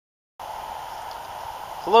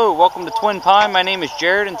Hello, welcome to Twin Pine. My name is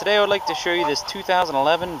Jared, and today I would like to show you this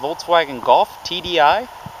 2011 Volkswagen Golf Tdi.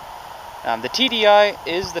 The Tdi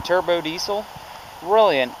is the turbo diesel.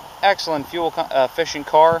 Really an excellent fuel efficient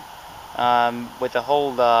car with a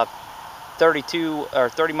whole 32 or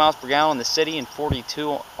 30 miles per gallon in the city and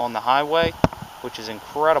 42 on the highway, which is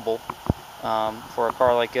incredible for a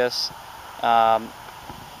car like this.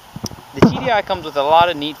 The Tdi comes with a lot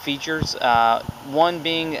of neat features. One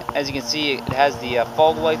being, as you can see, it has the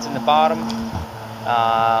fog lights in the bottom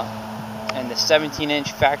and the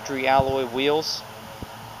 17-inch factory alloy wheels.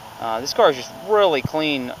 This car is just really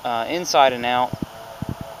clean inside and out.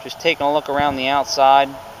 Just taking a look around the outside.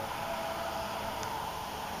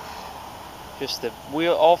 Just the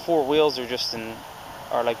wheel, all four wheels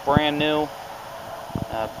are like brand new.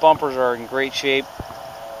 Bumpers are in great shape.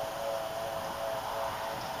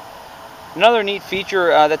 Another neat feature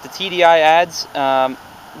that the Tdi adds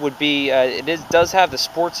would be does have the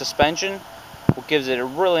sport suspension, which gives it a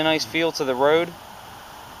really nice feel to the road.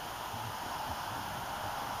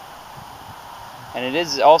 And it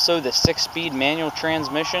is also the 6-speed manual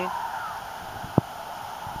transmission.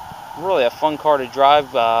 Really a fun car to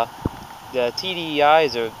drive. The Tdi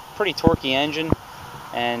is a pretty torquey engine,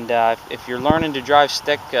 and if you're learning to drive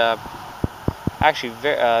stick, actually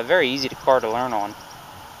very easy car to learn on.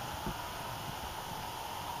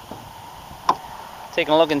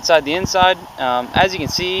 Taking a look inside the inside, as you can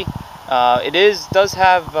see, it does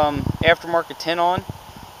have aftermarket tint on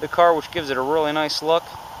the car, which gives it a really nice look.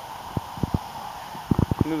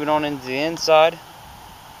 Moving on into the inside,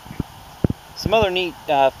 some other neat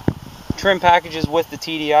trim packages with the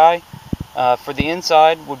Tdi. For the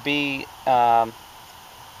inside would be it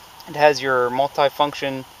has your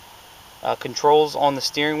multi-function controls on the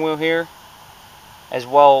steering wheel here, as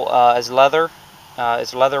well as leather.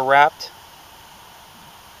 It's leather wrapped.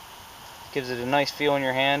 Gives it a nice feel in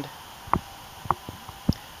your hand.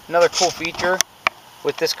 Another cool feature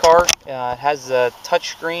with this car, it has a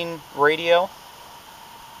touchscreen radio,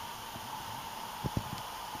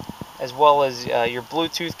 as well as your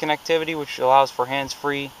Bluetooth connectivity, which allows for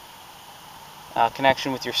hands-free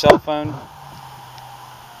connection with your cell phone.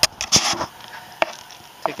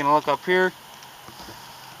 Taking a look up here,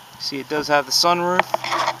 see it does have the sunroof.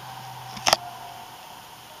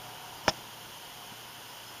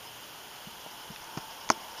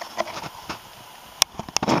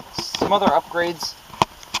 Some other upgrades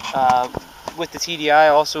with the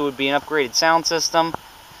Tdi also would be an upgraded sound system,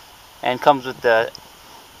 and comes with the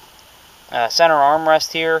center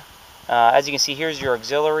armrest here. As you can see, here's your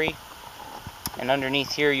auxiliary, and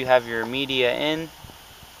underneath here you have your media in.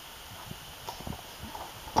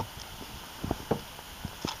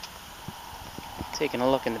 Taking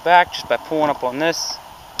a look in the back just by pulling up on this.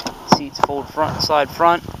 Seats fold front and slide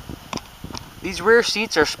front. These rear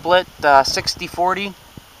seats are split 60-40.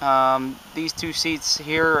 These two seats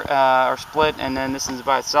here are split, and then this is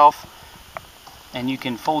by itself, and you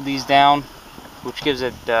can fold these down, which gives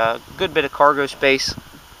it a good bit of cargo space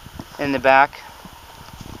in the back.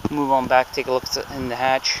 Move on back, take a look in the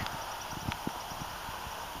hatch.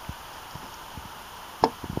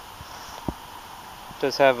 It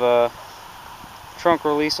does have a trunk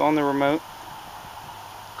release on the remote.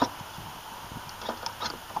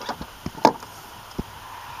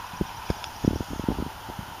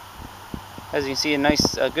 As you can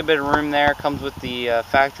see, a good bit of room there. Comes with the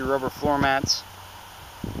factory rubber floor mats,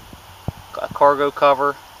 a cargo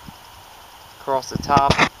cover across the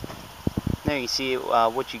top. There you see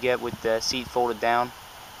what you get with the seat folded down.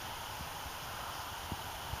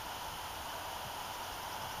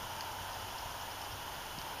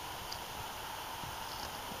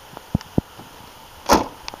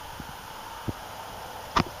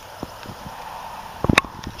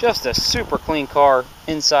 Just a super clean car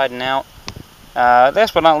inside and out.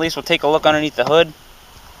 Last but not least, we'll take a look underneath the hood.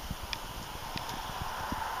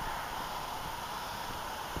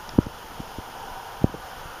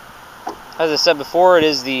 As I said before, it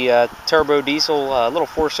is the turbo diesel, little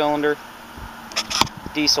 4-cylinder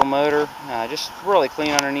diesel motor. Just really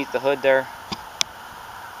clean underneath the hood there.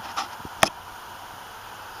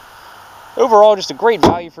 Overall, just a great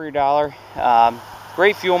value for your dollar.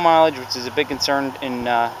 Great fuel mileage, which is a big concern in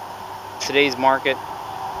today's market.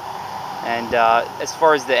 And as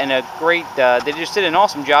far as they just did an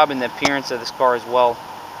awesome job in the appearance of this car as well.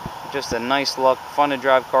 Just a nice look, fun to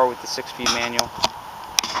drive car with the 6-speed manual.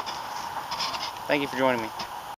 Thank you for joining me.